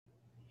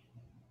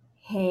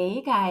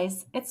Hey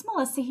guys, it's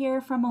Melissa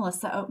here from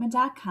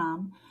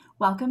melissaoatman.com.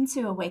 Welcome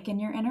to Awaken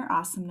Your Inner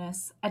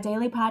Awesomeness, a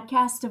daily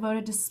podcast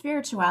devoted to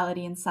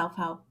spirituality and self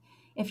help.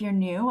 If you're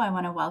new, I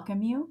want to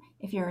welcome you.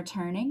 If you're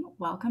returning,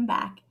 welcome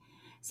back.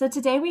 So,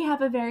 today we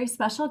have a very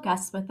special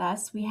guest with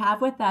us. We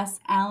have with us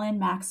Alan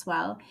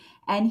Maxwell,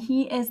 and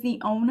he is the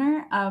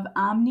owner of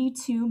Omni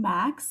 2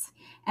 Max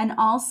and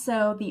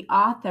also the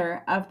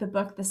author of the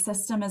book The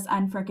System is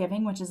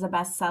Unforgiving, which is a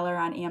bestseller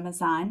on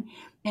Amazon.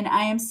 And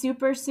I am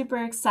super, super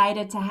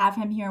excited to have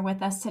him here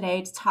with us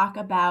today to talk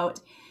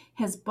about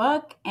his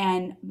book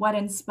and what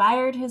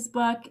inspired his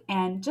book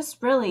and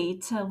just really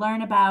to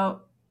learn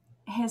about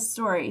his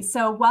story.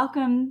 So,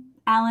 welcome,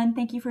 Alan.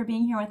 Thank you for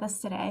being here with us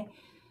today.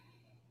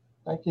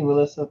 Thank you,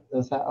 Melissa.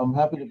 I'm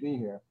happy to be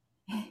here.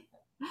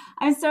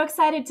 I'm so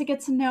excited to get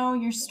to know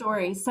your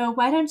story. So,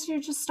 why don't you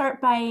just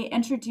start by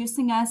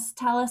introducing us?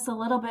 Tell us a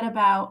little bit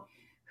about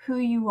who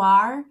you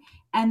are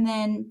and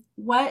then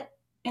what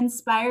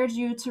inspired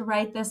you to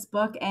write this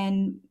book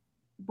and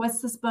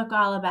what's this book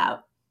all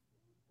about?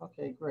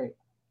 Okay, great.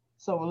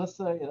 So,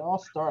 Melissa, it all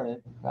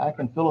started back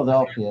in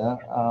Philadelphia.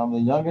 I'm the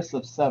youngest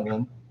of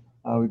seven.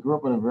 We grew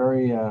up in a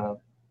very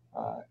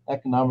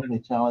economically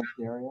challenged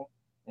area,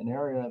 an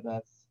area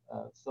that's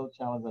so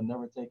challenged I've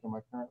never taken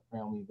my current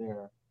family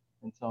there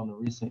until in the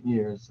recent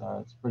years.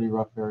 It's a pretty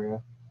rough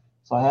area.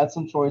 So, I had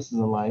some choices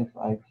in life.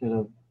 I could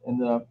have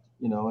ended up,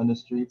 in the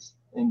streets,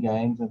 in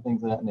gangs and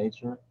things of that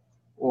nature,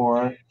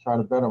 or try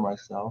to better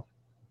myself.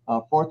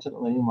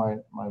 Fortunately,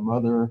 my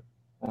mother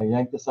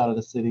yanked us out of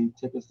the city,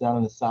 took us down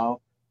in the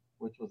south,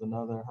 which was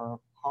another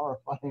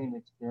horrifying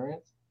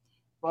experience.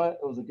 But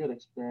it was a good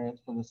experience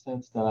from the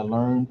sense that I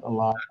learned a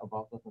lot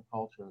about different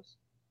cultures.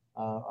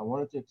 I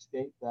wanted to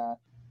escape that.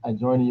 I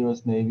joined the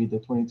U.S. Navy,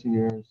 did 22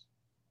 years,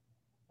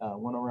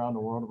 went around the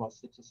world about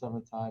 6 or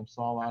 7 times,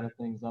 saw a lot of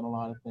things, done a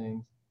lot of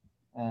things.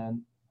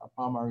 And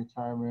upon my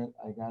retirement,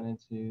 I got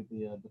into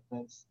the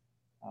defense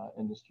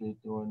industry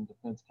doing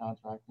defense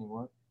contracting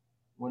work.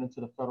 Went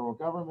into the federal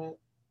government,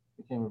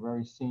 became a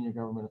very senior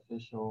government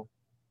official,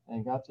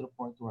 and got to the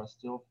point where I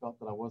still felt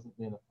that I wasn't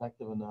being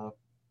effective enough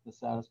to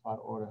satisfy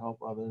or to help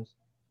others.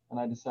 And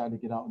I decided to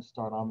get out and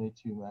start Omni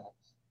 2 Max.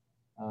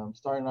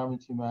 Starting Omni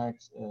 2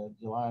 Max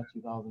July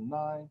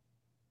 2009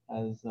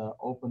 has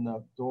opened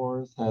up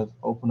doors, has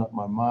opened up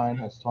my mind,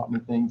 has taught me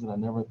things that I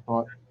never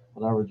thought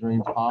that I ever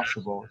dreamed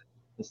possible.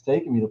 It's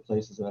taken me to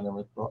places that I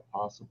never thought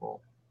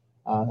possible.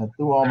 And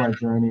through all my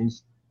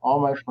journeys, all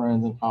my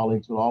friends and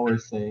colleagues would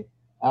always say,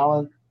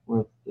 Alan,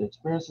 with the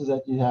experiences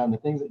that you have and the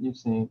things that you've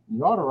seen,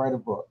 you ought to write a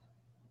book.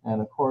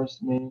 And of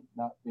course, me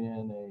not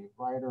being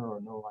a writer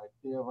or no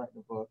idea of writing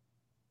a book,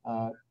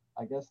 uh,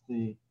 I guess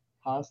the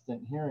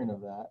constant hearing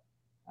of that,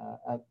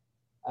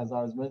 as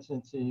I was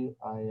mentioning to you,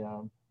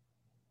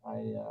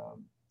 I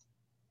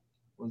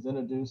was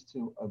introduced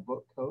to a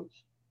book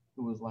coach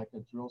who was like a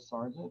drill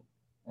sergeant.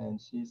 And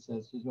she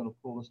said she's going to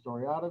pull the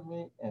story out of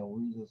me. And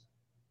we just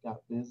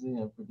got busy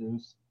and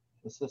produced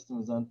The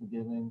System is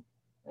Unforgiving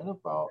in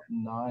about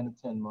 9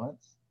 to 10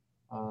 months.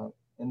 Uh,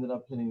 Ended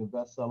up hitting the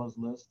bestsellers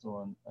list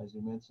on, as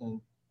you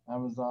mentioned,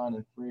 Amazon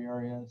in 3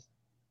 areas,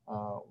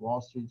 Wall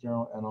Street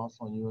Journal, and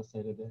also on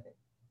USA Today.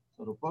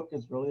 So the book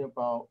is really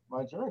about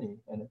my journey,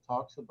 and it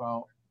talks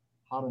about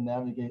how to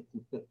navigate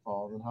through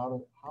pitfalls and how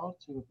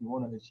to if you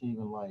want to achieve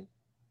in life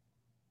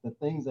the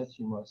things that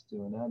you must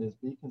do, and that is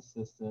be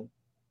consistent,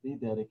 be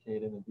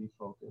dedicated, and be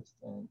focused.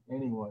 And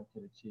anyone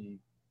can achieve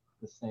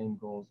the same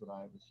goals that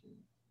I've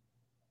achieved.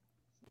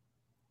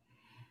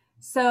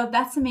 So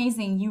that's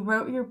amazing. You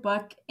wrote your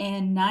book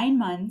in 9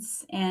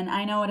 months, and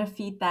I know what a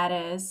feat that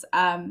is.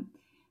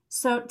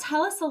 So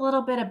tell us a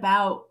little bit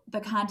about the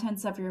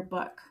contents of your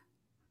book.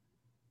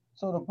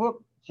 So the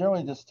book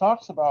generally just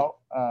talks about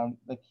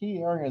the key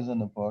areas in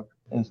the book.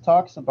 It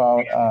talks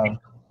about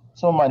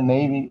some of my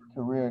Navy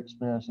career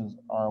experiences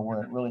are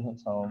where it really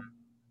hits home.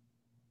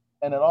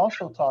 And it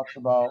also talks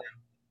about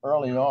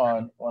early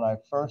on when I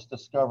first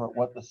discovered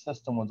what the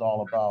system was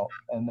all about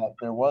and that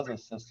there was a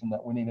system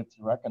that we needed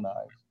to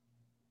recognize.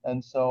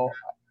 And so,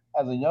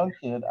 as a young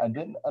kid, I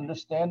didn't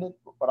understand it,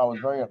 but I was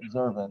very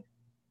observant.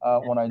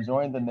 When I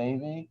joined the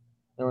Navy,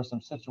 there were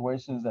some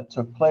situations that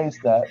took place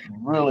that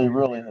really,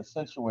 really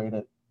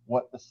accentuated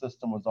what the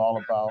system was all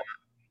about.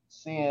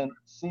 Seeing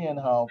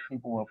how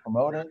people were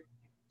promoted,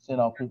 seeing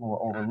how people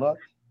were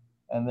overlooked,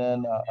 and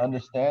then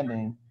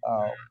understanding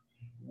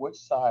which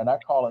side. I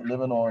call it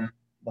living on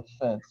the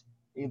fence,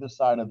 either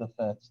side of the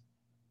fence.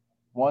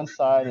 One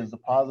side is the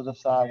positive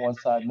side, one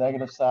side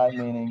negative side,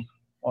 meaning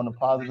on the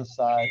positive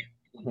side,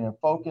 you're being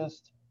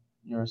focused,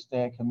 you're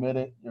staying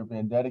committed, you're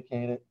being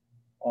dedicated.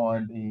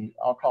 On the,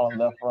 I'll call it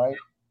left right.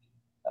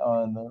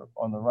 On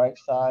the right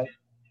side,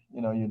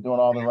 you're doing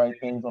all the right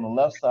things. On the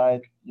left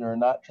side, you're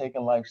not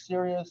taking life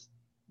serious.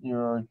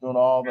 You're doing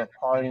all the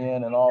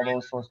partying and all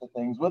those sorts of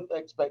things with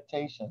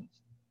expectations.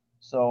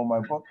 So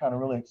my book kind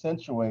of really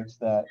accentuates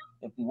that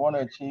if you want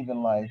to achieve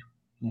in life,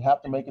 you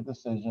have to make a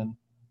decision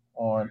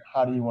on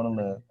how do you want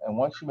to live. And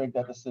once you make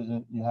that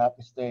decision, you have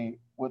to stay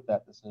with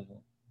that decision.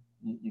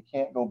 You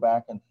can't go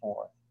back and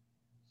forth.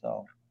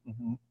 So,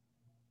 mhm.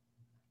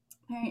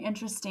 Very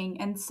interesting.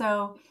 And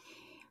so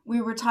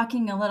we were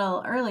talking a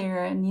little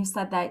earlier, and you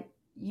said that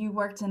you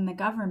worked in the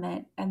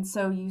government, and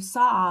so you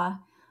saw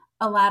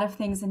a lot of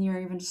things, and you're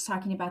even just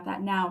talking about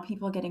that now,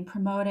 people getting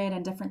promoted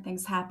and different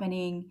things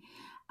happening.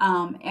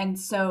 And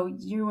so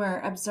you were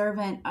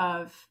observant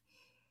of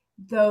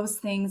those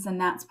things,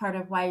 and that's part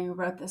of why you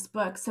wrote this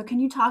book. So can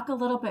you talk a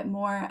little bit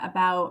more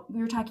about,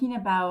 we were talking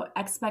about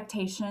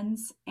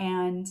expectations,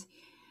 and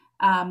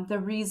the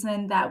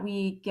reason that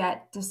we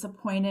get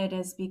disappointed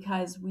is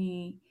because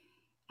we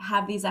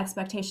have these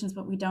expectations,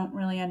 but we don't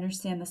really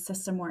understand the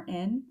system we're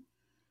in.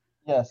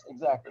 Yes,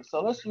 exactly.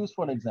 So let's use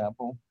for an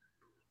example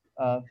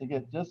to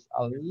get just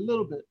a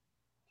little bit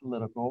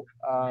political,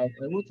 and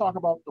we'll talk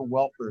about the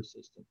welfare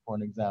system for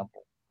an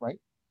example, right?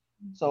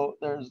 So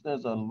there's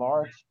a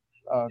large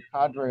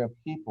cadre of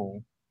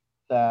people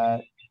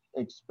that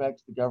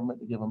expects the government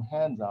to give them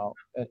hands out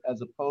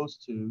as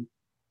opposed to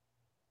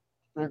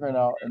figuring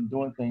out and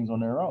doing things on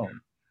their own.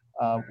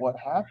 What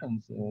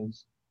happens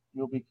is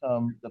you'll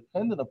become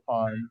dependent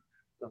upon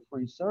the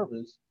free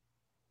service,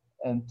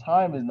 and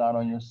time is not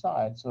on your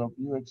side. So if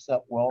you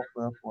accept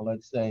welfare for,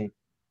 let's say,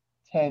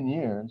 10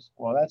 years,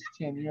 well, that's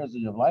 10 years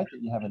of your life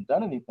that you haven't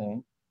done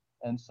anything.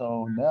 And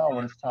so now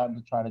when it's time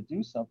to try to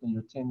do something,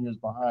 you're 10 years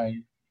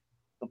behind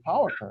the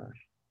power curve.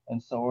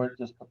 And so it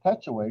just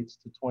perpetuates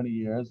to 20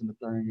 years and to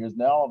 30 years.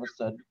 Now all of a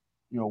sudden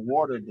you're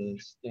awarded the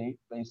state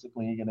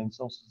basically getting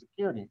Social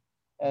Security.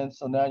 And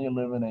so now you're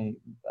living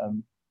a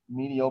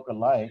mediocre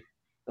life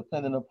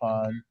dependent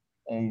upon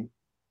a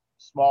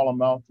small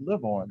amount to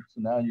live on.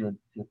 So now you're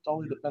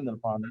totally dependent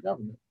upon the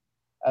government,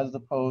 as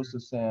opposed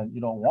to saying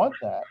you don't want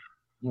that.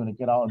 You want to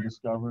get out and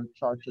discover,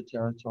 chart your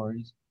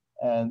territories,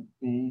 and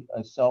be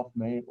a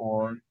self-made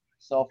or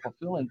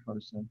self-fulfilling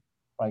person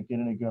by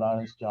getting a good,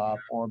 honest job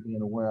or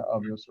being aware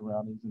of your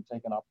surroundings and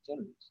taking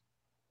opportunities.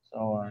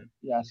 So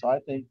yeah, so I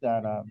think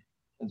that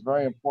it's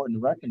very important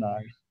to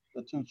recognize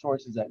the two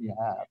choices that you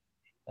have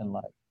in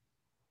life.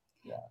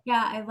 Yeah.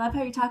 Yeah, I love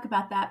how you talk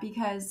about that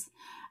because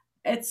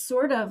it's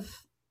sort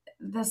of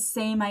the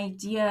same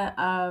idea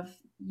of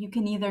you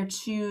can either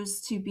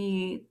choose to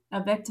be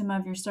a victim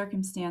of your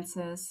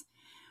circumstances,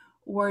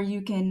 or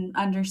you can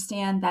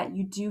understand that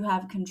you do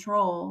have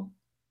control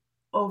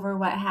over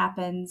what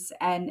happens.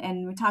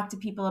 And we talk to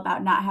people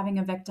about not having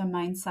a victim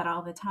mindset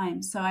all the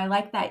time. So I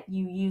like that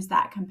you use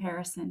that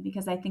comparison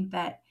because I think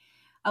that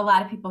a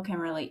lot of people can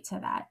relate to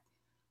that.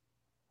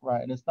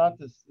 Right. And it's not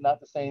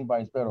the same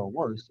anybody's better or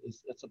worse.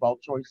 It's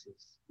about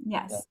choices.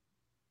 Yeah. Yes.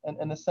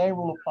 And the same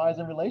rule applies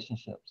in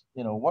relationships.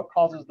 What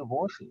causes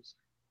divorces?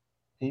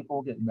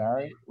 People get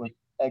married with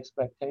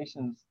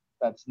expectations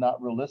that's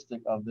not realistic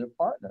of their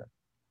partner.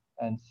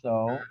 And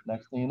so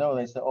next thing you know,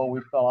 they say, oh,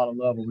 we fell out of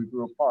love or we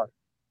grew apart.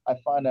 I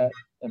find that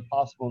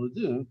impossible to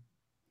do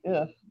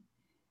if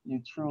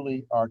you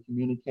truly are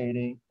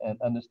communicating and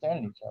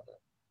understanding each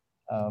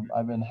other.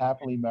 I've been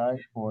happily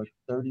married for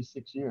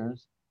 36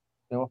 years,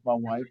 been with my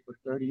wife for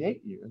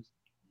 38 years.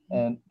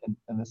 And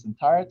this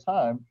entire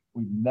time,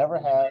 we've never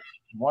had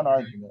one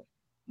argument,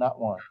 not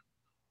one.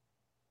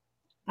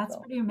 That's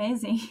So, pretty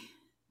amazing.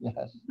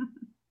 yes,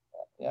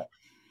 yeah.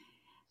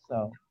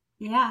 So,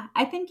 Yeah,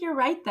 I think you're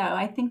right, though.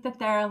 I think that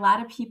there are a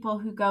lot of people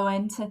who go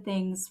into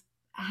things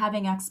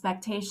having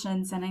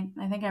expectations. And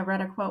I think I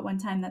read a quote one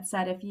time that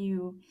said, if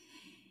you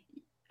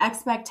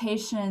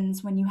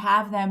expectations, when you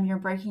have them, you're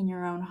breaking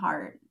your own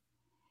heart.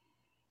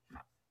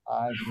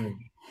 I agree.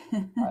 I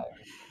agree.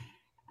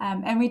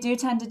 And we do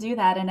tend to do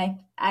that. And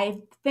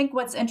I think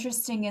what's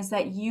interesting is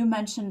that you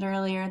mentioned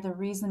earlier the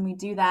reason we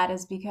do that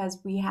is because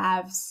we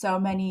have so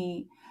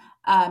many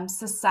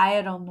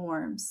societal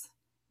norms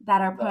that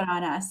are Right. put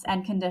on us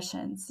and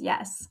conditions.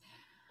 Yes.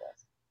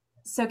 Yes.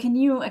 So, can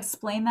you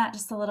explain that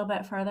just a little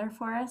bit further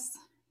for us?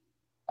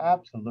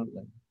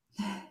 Absolutely.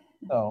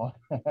 So,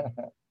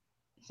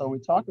 so we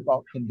talk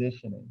about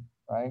conditioning,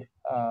 right?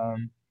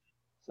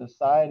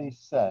 Society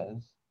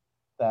says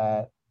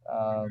that,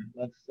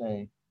 let's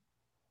say,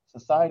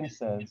 society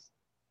says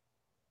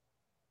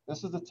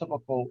this is a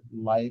typical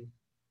life.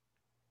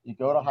 You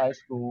go to high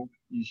school,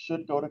 you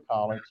should go to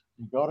college.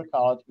 You go to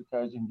college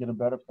because you can get a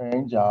better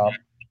paying job.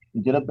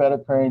 You get a better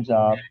paying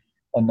job,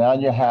 and now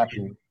you're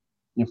happy.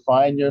 You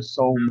find your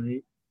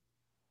soulmate,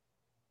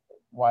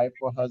 wife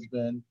or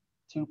husband,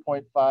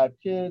 2.5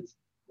 kids,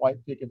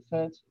 white picket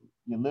fence.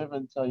 You live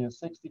until you're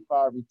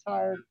 65,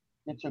 retired,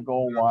 get your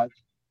gold watch,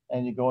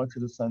 and you go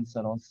into the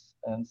sunset on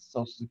and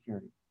Social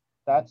Security.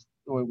 That's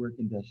the way we're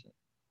conditioned.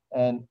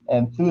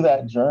 And through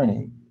that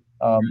journey,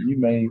 you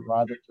may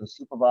rise up to a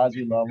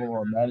supervisory level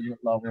or a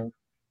management level,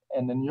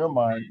 and in your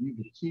mind,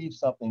 you've achieved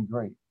something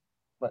great,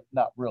 but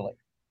not really.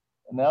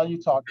 And now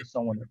you talk to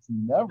someone that's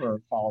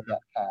never followed that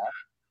path.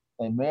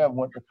 They may have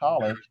went to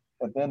college,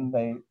 but then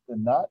they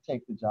did not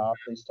take the job.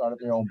 They started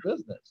their own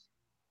business,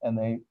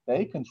 and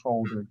they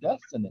control their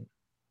destiny.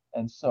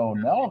 And so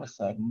now all of a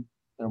sudden,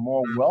 they're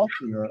more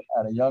wealthier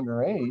at a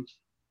younger age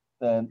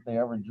than they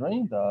ever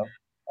dreamed of,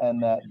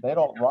 and that they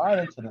don't ride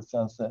into the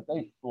sunset,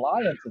 they fly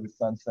into the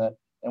sunset.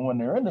 And when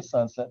they're in the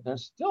sunset, they're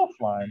still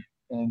flying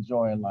and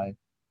enjoying life.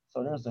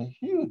 So there's a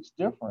huge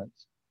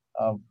difference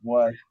of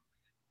what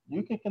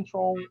you can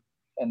control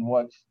and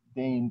what's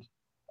deemed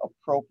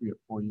appropriate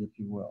for you, if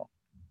you will.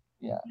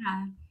 Yeah.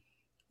 Yeah.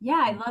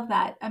 Yeah, I love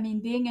that. I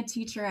mean, being a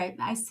teacher,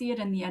 I see it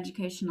in the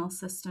educational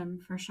system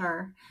for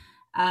sure.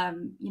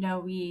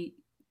 We,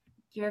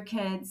 your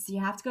kids, you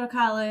have to go to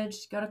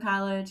college, go to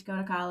college, go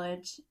to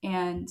college,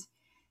 and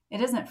it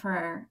isn't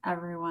for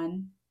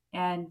everyone.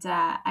 And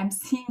I'm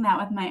seeing that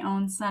with my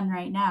own son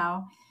right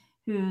now,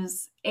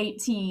 who's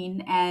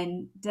 18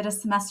 and did a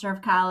semester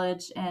of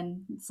college,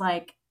 and it's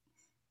like,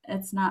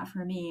 it's not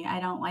for me. I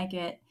don't like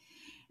it.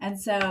 And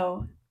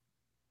so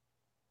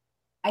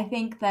I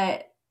think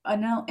that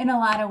in a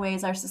lot of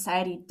ways, our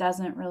society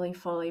doesn't really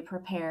fully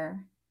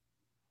prepare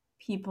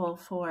people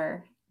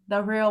for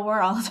the real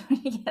world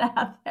when you get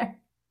out there.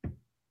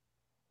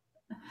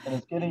 And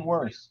it's getting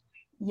worse.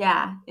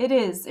 Yeah, it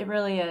is. It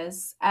really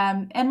is.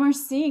 And we're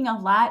seeing a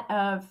lot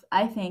of,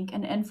 I think,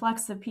 an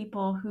influx of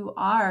people who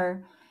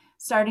are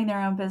starting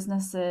their own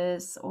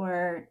businesses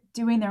or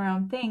doing their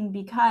own thing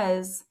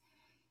because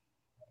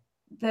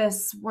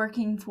this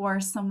working for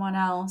someone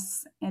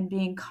else and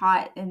being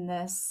caught in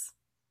this,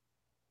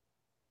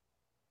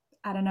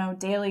 I don't know,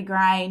 daily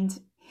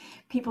grind,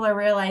 people are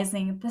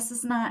realizing this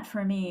is not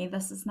for me.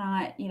 This is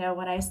not,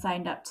 what I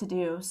signed up to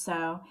do.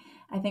 So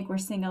I think we're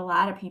seeing a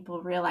lot of people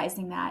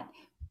realizing that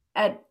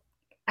at,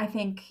 I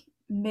think,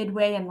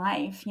 midway in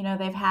life,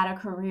 they've had a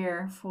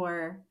career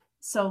for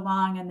so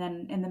long and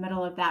then in the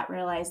middle of that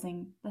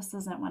realizing this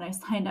isn't what I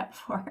signed up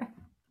for.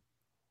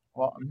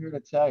 Well, I'm here to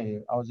tell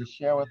you, I was just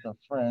sharing with a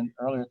friend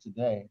earlier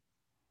today.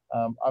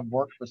 I've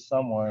worked for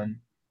someone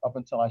up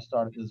until I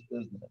started this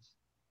business.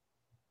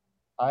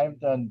 I've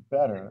done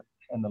better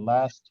in the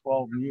last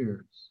 12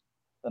 years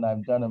than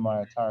I've done in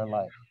my entire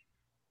life.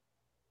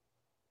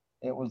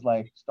 It was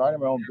like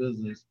starting my own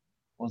business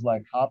was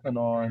like hopping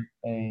on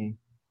a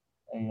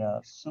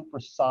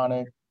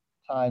supersonic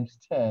times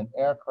 10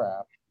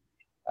 aircraft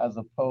as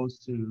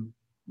opposed to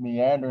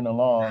meandering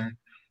along,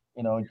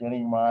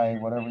 getting my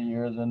whatever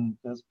years in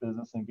this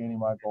business and getting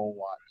my gold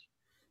watch.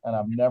 And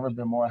I've never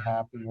been more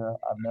happier.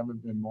 I've never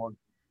been more,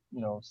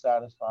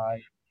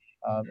 satisfied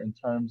in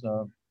terms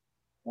of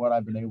what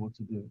I've been able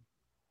to do.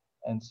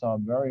 And so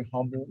I'm very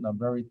humbled and I'm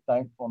very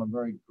thankful and I'm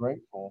very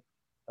grateful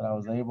that I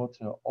was able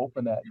to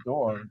open that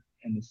door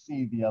and to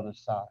see the other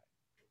side.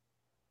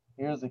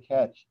 Here's the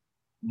catch.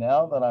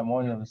 Now that I'm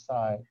on the other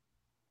side,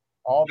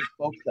 all the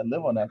folks that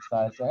live on that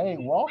side say, hey,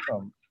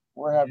 welcome.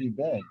 Where have you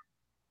been?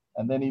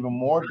 And then even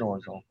more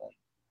doors open,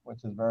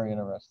 which is very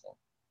interesting.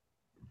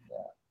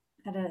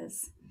 It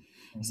is.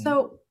 Yeah. Mm-hmm.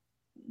 So,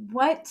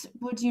 what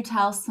would you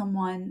tell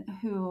someone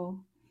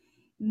who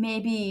may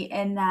be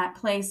in that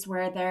place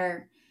where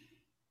they're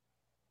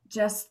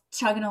just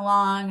chugging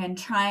along and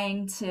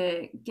trying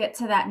to get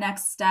to that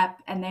next step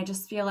and they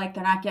just feel like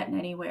they're not getting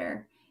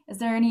anywhere? Is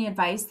there any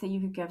advice that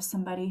you could give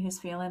somebody who's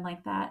feeling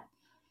like that?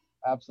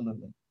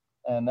 Absolutely.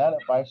 And that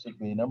advice would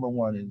be number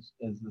one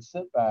is to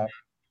sit back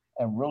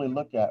and really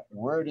look at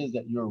where it is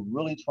that you're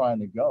really trying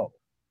to go.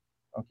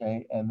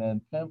 Okay. And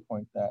then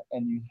pinpoint that.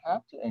 And you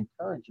have to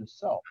encourage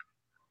yourself,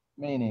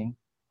 meaning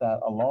that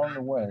along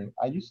the way,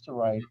 I used to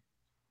write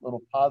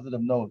little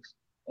positive notes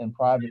in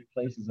private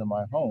places in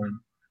my home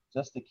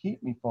just to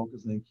keep me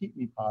focused and keep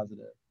me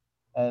positive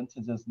and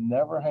to just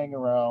never hang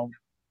around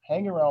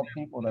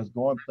people that's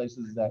going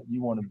places that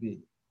you want to be.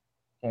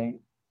 Okay.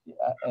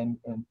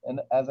 And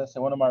as I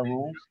said, one of my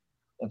rules,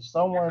 if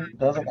someone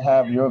doesn't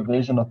have your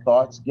vision or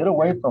thoughts, get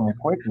away from them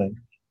quickly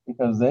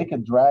because they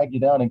could drag you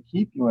down and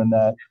keep you in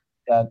that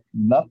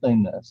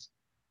nothingness.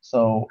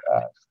 So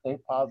stay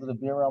positive,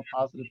 be around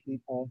positive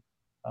people,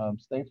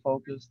 stay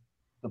focused,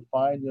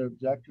 define your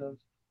objectives,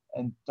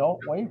 and don't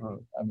waver.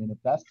 I mean, if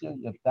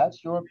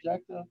that's your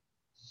objective,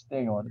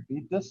 stay on it.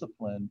 Be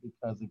disciplined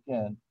because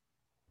again,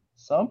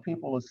 some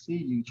people will see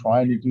you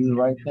trying to do the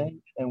right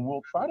thing and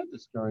will try to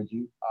discourage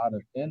you out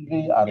of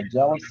envy, out of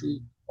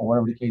jealousy, or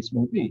whatever the case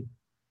may be.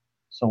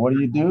 So what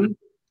do?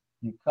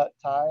 You cut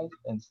ties,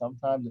 and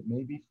sometimes it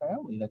may be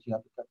family that you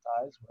have to cut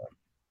ties with,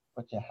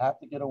 but you have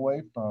to get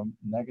away from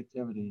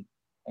negativity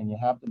and you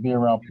have to be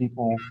around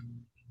people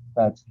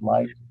that's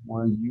like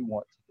where you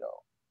want to go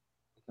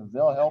because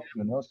they'll help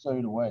you and they'll show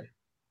you the way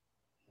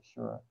for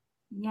sure.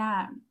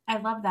 Yeah, I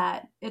love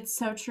that. It's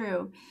so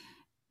true.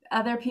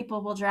 Other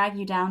people will drag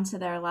you down to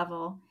their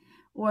level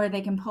or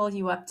they can pull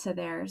you up to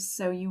theirs.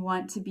 So you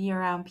want to be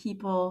around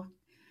people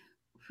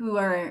who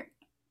are,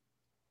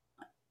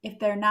 if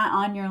they're not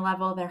on your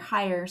level, they're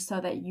higher so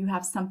that you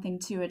have something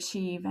to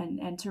achieve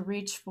and to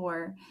reach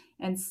for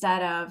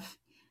instead of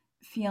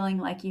feeling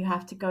like you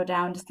have to go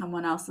down to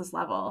someone else's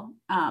level.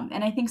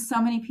 And I think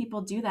so many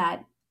people do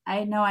that.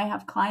 I know I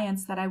have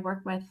clients that I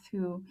work with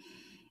who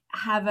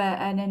have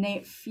an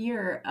innate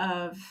fear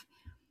of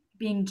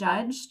being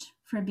judged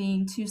for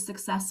being too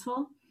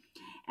successful.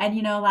 And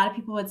a lot of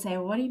people would say,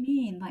 well, "What do you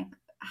mean? Like,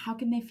 how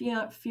can they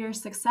feel fear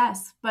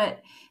success?"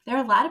 But there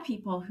are a lot of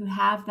people who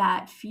have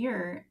that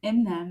fear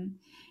in them.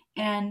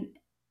 And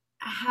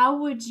how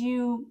would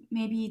you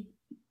maybe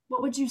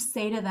what would you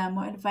say to them?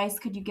 What advice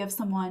could you give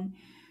someone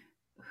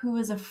who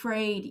is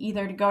afraid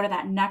either to go to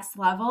that next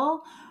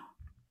level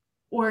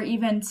or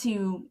even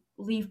to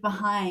leave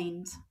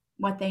behind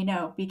what they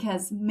know,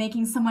 because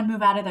making someone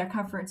move out of their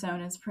comfort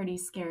zone is pretty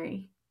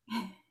scary.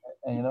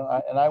 And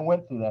I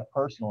went through that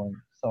personally,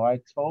 so I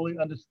totally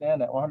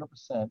understand that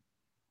 100%.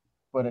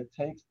 But it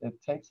takes a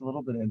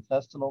little bit of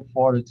intestinal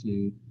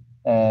fortitude,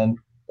 and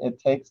it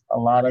takes a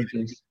lot of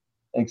just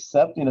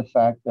accepting the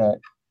fact that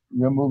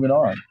you're moving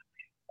on.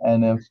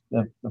 And if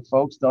the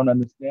folks don't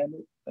understand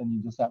it, then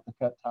you just have to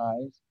cut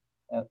ties.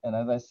 And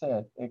as I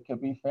said, it could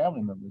be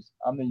family members.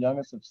 I'm the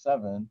youngest of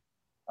seven.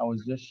 I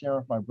was just sharing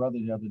with my brother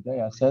the other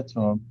day. I said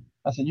to him,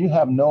 I said, you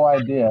have no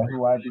idea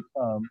who I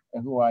become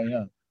and who I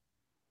am.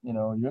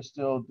 You're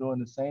still doing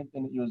the same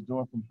thing that you was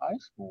doing from high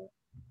school.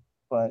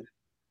 But,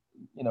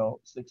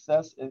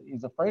 success,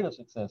 he's afraid of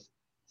success.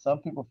 Some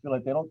people feel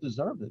like they don't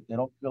deserve it. They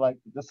don't feel like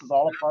this is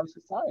all a part of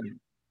society.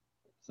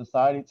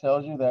 Society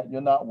tells you that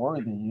you're not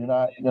worthy, you're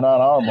not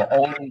honorable.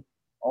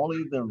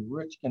 Only the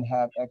rich can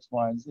have X,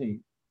 Y, and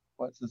Z.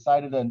 But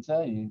society doesn't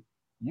tell you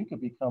you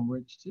could become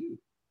rich too.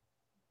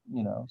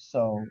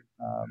 So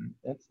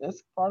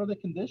it's part of the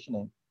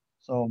conditioning.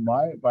 So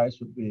my advice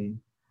would be,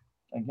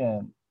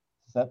 again,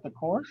 set the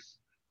course.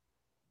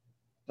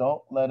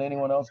 Don't let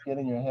anyone else get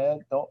in your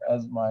head. Don't,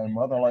 as my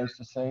mother-in-law used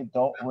to say,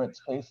 don't rent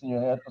space in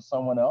your head for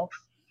someone else.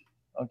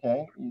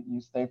 Okay,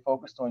 you stay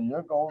focused on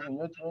your goals and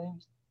your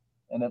dreams.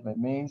 And if it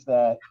means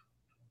that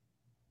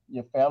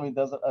your family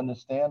doesn't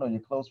understand or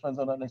your close friends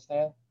don't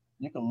understand,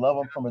 you can love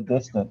them from a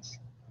distance.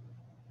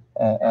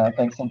 And I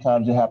think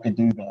sometimes you have to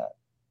do that.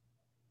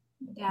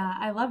 Yeah,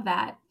 I love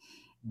that.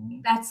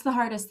 Mhm. That's the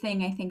hardest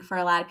thing, I think, for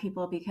a lot of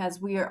people, because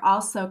we are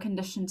also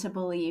conditioned to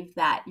believe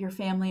that your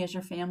family is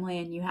your family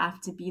and you have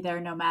to be there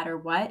no matter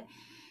what.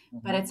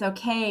 But Mhm. it's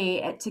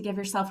okay to give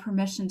yourself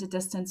permission to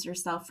distance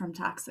yourself from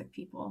toxic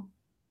people.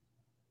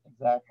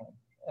 Exactly.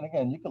 And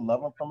again, you can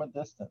love them from a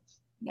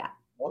distance. Yeah.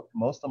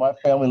 Most of my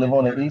family live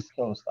on the East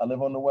Coast. I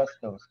live on the West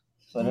Coast.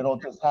 So they don't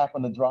just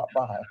happen to drop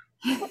by.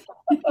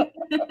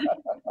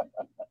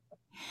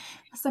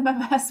 Some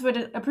of us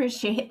would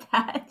appreciate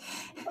that.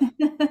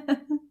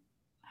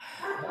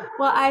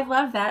 Well, I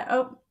love that.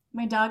 Oh,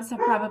 my dogs have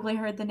probably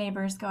heard the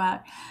neighbors go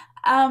out.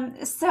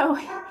 So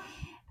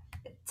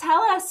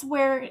tell us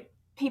where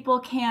people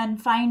can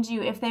find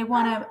you if they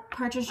want to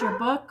purchase your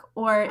book,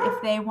 or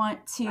if they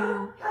want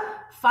to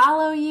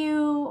follow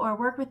you or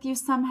work with you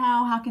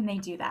somehow. How can they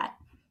do that?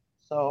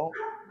 So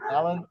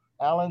alan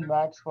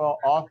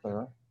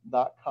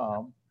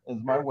maxwellauthor.com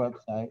is my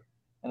website,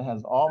 and it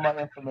has all my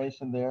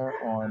information there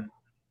on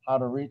how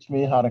to reach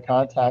me, how to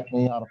contact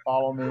me, how to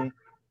follow me.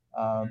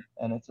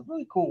 And it's a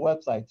really cool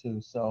website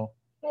too. So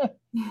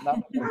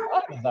not because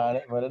I designed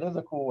it, but it is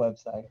a cool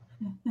website.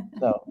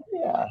 So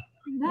yeah,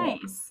 yeah.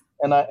 Nice.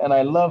 And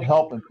I love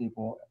helping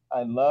people.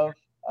 I love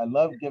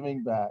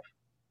giving back.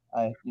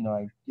 I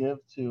give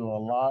to a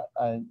lot.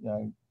 I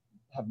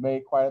have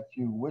made quite a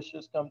few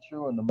wishes come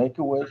true in the Make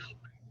a Wish.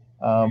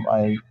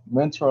 I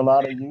mentor a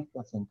lot of youth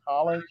that's in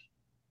college.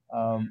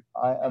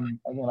 I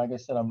am, again, like I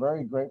said, I'm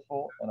very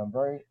grateful and I'm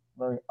very,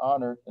 very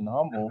honored and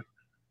humbled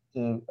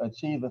to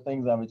achieve the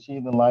things I've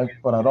achieved in life,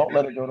 but I don't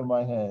let it go to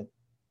my head.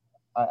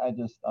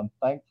 I'm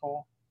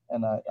thankful,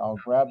 and I'll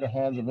grab the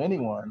hands of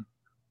anyone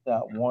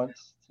that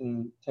wants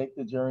to take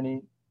the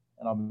journey,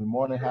 and I'll be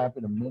more than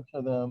happy to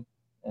mentor them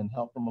and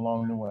help them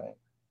along the way.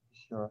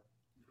 Sure.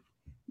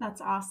 That's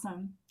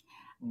awesome.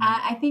 Mhm.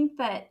 I think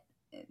that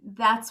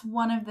that's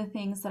one of the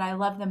things that I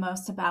love the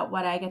most about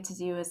what I get to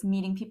do, is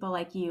meeting people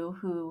like you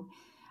who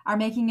are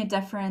making a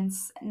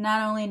difference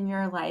not only in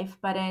your life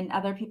but in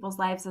other people's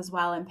lives as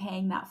well, and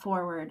paying that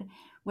forward,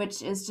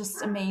 which is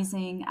just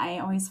amazing. I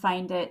always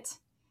find it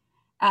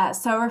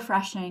so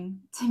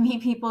refreshing to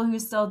meet people who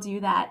still do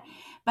that.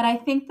 But I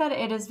think that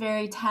it is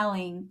very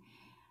telling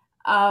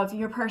of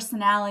your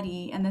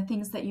personality and the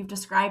things that you've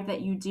described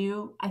that you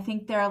do. I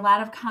think there are a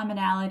lot of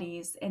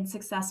commonalities in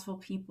successful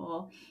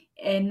people,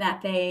 in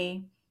that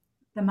the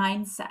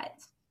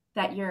mindset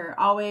that you're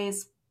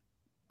always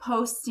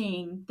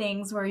posting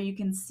things where you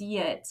can see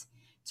it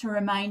to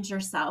remind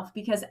yourself,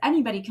 because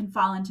anybody can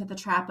fall into the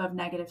trap of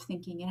negative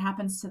thinking. It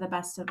happens to the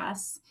best of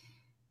us.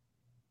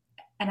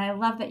 And I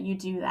love that you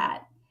do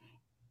that.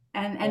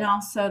 And And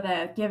also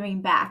the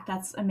giving back.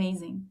 That's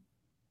amazing.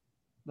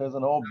 there's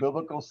an old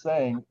biblical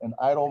saying, an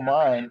idle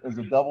mind is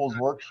a devil's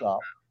workshop.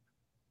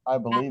 I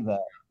believe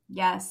that.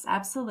 Yes,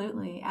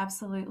 absolutely.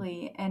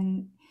 Absolutely.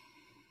 And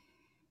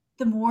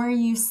the more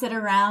you sit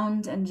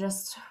around and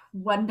just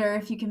wonder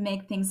if you can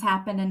make things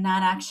happen and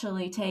not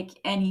actually take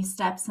any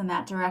steps in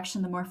that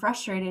direction, the more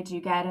frustrated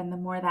you get and the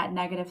more that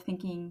negative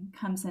thinking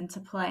comes into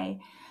play.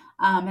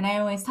 And I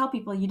always tell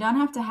people, you don't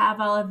have to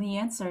have all of the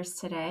answers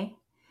today.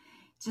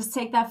 Just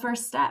take that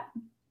first step.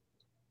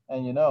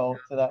 And to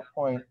that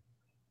point,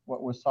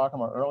 what we was talking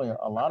about earlier,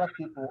 a lot of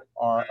people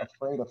are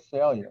afraid of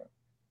failure.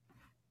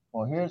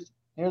 Well, here's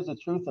the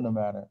truth of the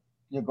matter.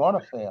 You're going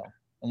to fail,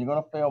 and you're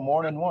going to fail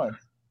more than once.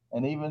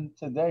 And even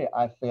today,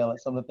 I fail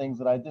at some of the things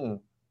that I do.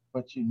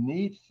 But you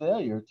need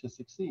failure to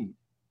succeed,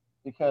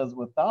 because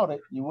without it,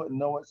 you wouldn't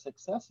know what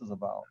success is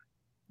about.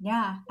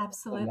 Yeah, So you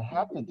absolutely.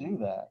 have to do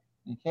that.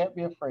 You can't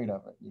be afraid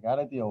of it. You got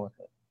to deal with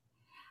it.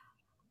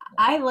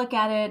 I look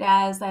at it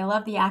as I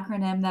love the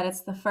acronym that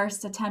it's the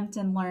first attempt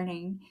in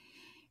learning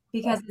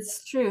because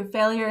it's true.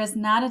 Failure is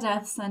not a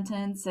death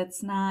sentence.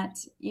 It's not,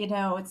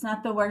 it's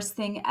not the worst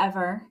thing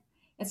ever.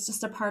 It's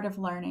just a part of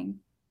learning.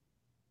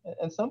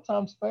 And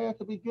sometimes failure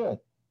could be good.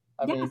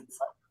 I mean, Yes.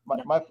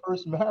 Yep. my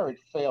first marriage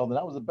failed, and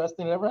that was the best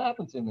thing that ever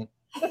happened to me.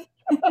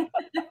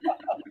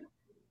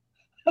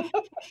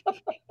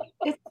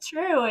 It's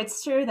true.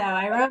 It's true, though.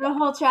 I wrote a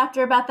whole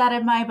chapter about that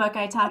in my book.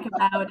 I talk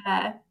about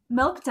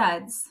milk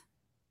duds.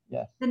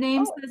 Yes. The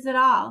name Oh, says it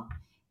all.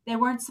 They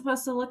weren't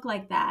supposed to look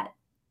like that.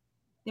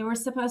 They were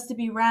supposed to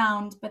be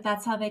round, but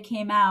that's how they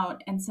came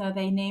out. And so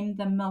they named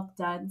them milk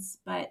duds.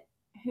 But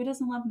who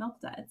doesn't love milk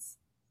duds?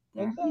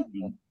 They're exactly.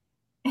 amazing.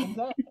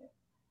 Exactly.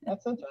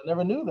 That's interesting. I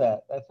never knew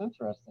that. That's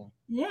interesting.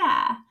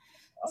 Yeah.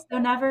 So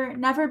Okay.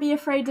 never be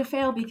afraid to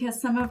fail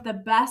because some of the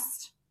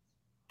best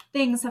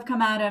things have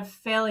come out of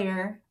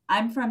failure.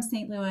 I'm from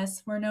St.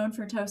 Louis. We're known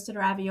for toasted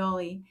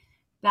ravioli.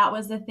 That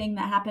was the thing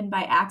that happened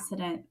by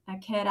accident. A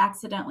kid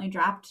accidentally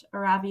dropped a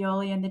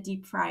ravioli in the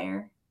deep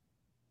fryer.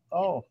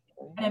 Oh,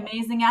 there you An go.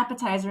 amazing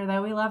appetizer,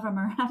 though. We love them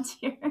around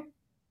here.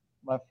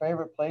 My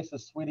favorite place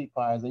is Sweetie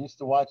Pies. I used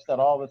to watch that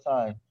all the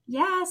time.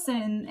 Yes,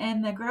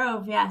 and the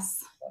Grove.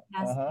 Yes,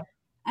 yes. Uh-huh.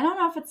 I don't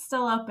know if it's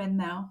still open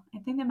though. I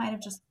think they might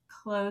have just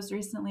closed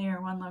recently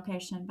or one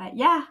location. But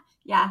yeah,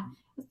 yeah.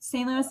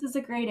 St. Louis is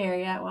a great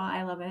area. Well,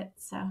 I love it.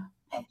 So.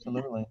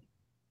 Absolutely.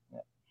 Yeah.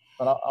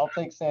 But I'll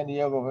take San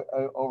Diego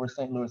over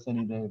St. Louis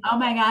any day, Oh though.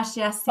 my gosh,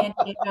 yes, San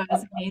Diego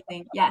is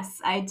amazing. Yes,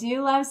 I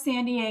do love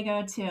San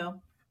Diego too.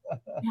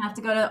 You have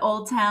to go to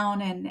Old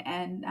Town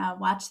and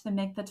watch them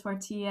make the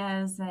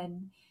tortillas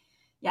and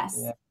yes,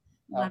 Yeah,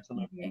 love San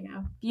absolutely.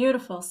 Diego.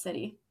 Beautiful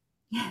city.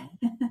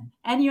 Mhm.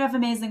 And you have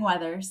amazing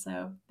weather,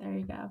 so there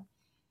you go.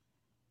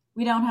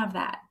 We don't have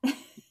that.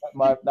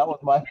 That was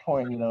my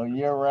point,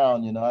 year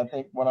round. I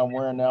think what I'm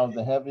wearing now is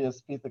the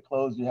heaviest piece of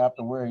clothes you have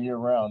to wear year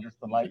round, just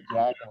a light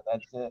jacket, and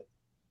that's it.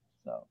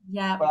 So,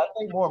 Yeah. but I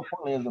think more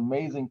importantly, there's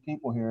amazing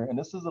people here, and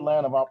this is a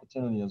land of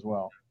opportunity as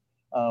well.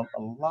 A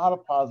lot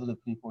of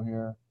positive people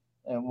here,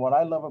 and what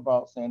I love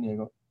about San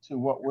Diego, to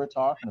what we're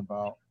talking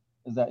about,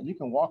 is that you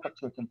can walk up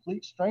to a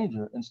complete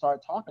stranger and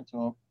start talking to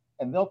them,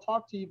 and they'll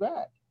talk to you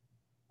back.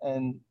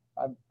 And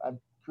I've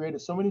created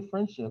so many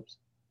friendships,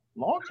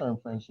 long-term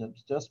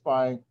friendships, just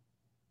by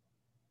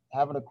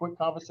having a quick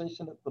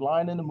conversation at the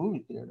line in the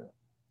movie theater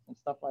and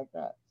stuff like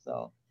that.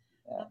 So,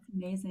 yeah. That's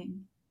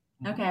amazing.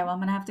 Okay, Mhm. well, I'm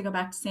gonna have to go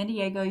back to San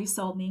Diego. You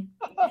sold me.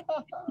 For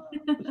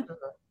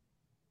sure.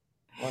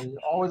 Well, you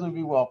always will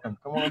be welcome.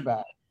 Come on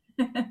back.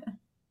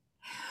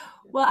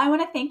 Well, I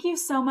want to thank you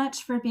so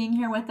much for being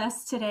here with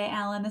us today,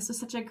 Alan. This was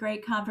such a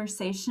great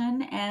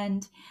conversation,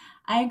 and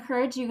I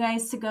encourage you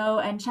guys to go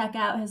and check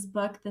out his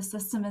book, The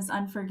System is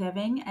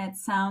Unforgiving. It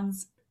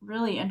sounds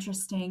really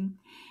interesting,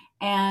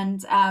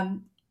 and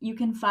you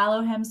can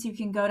follow him so you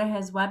can go to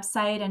his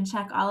website and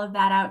check all of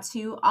that out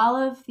too. All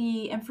of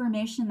the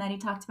information that he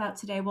talked about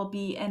today will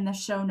be in the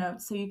show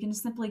notes, so you can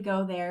simply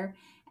go there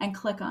and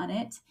click on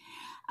it.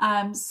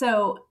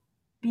 So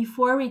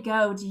before we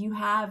go, do you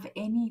have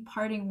any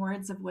parting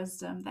words of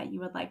wisdom that you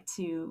would like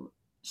to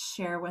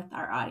share with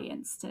our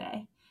audience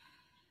today?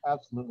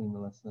 Absolutely,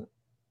 Melissa.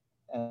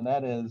 And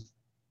that is,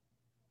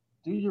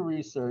 do your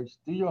research,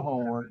 do your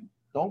homework,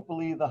 don't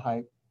believe the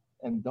hype,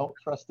 and don't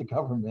trust the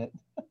government.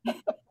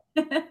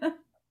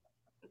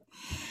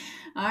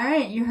 All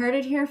right, you heard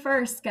it here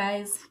first,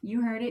 guys.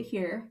 You heard it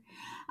here.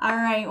 All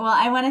right, well,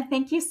 I want to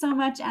thank you so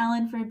much,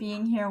 Alan, for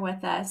being here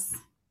with us.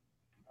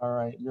 All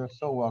right, you're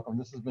so welcome.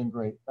 This has been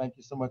great. Thank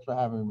you so much for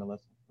having me,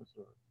 Melissa, for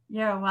sure.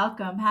 You're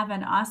welcome. Have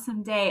an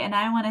awesome day. And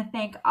I want to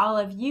thank all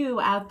of you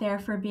out there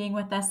for being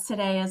with us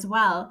today as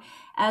well.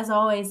 As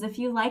always, if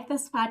you like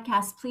this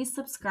podcast, please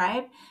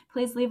subscribe.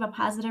 Please leave a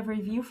positive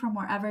review from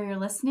wherever you're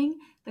listening.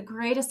 The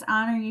greatest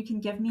honor you can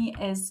give me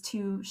is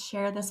to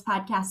share this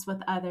podcast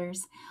with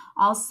others.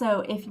 Also,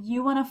 if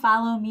you want to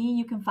follow me,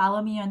 you can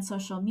follow me on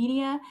social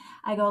media.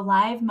 I go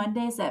live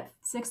Mondays at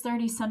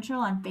 6:30 Central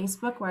on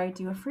Facebook where I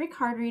do a free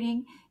card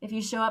reading. If you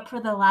show up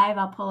for the live,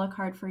 I'll pull a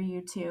card for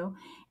you too.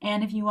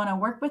 And if you want to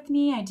work with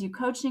me, I do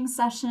coaching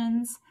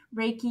sessions,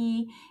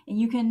 Reiki, and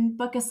you can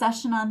book a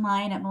session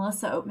online at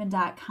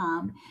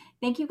melissaoatman.com.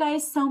 Thank you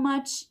guys so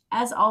much.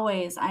 As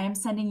always, I am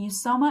sending you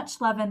so much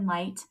love and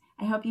light.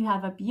 I hope you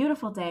have a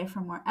beautiful day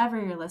from wherever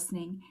you're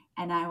listening,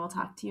 and I will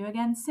talk to you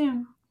again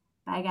soon.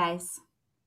 Bye, guys.